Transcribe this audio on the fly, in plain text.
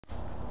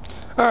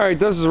Alright,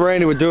 this is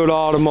Randy with Do It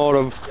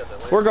Automotive.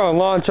 We're going to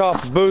launch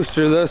off a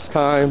booster this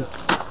time.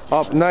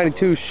 Off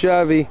 92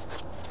 Chevy.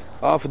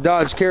 Off a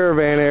Dodge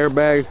Caravan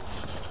airbag.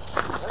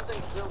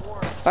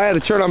 I had to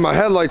turn on my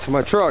headlights in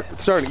my truck.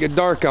 It's starting to get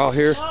dark out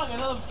here.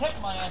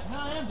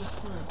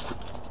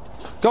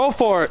 Go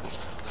for it.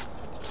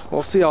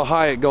 We'll see how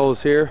high it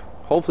goes here.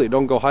 Hopefully it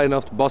don't go high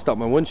enough to bust out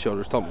my windshield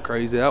or something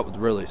crazy. That would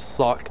really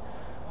suck.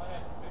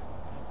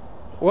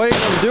 Wait,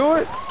 gonna do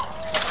it?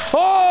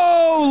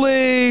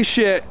 Holy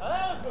shit!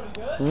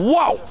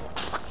 Wow!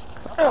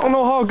 I don't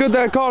know how good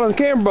that caught on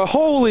camera, but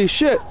holy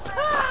shit!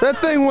 That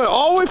thing went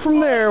all the way from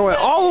there, went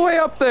all the way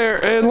up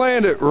there, and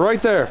landed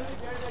right there.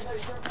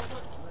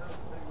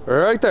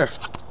 Right there.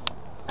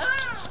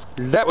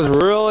 That was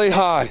really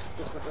high.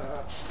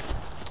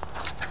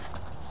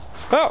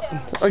 Well,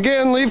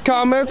 again, leave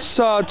comments.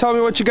 Tell me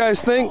what you guys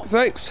think.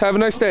 Thanks. Have a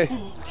nice day.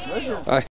 Bye.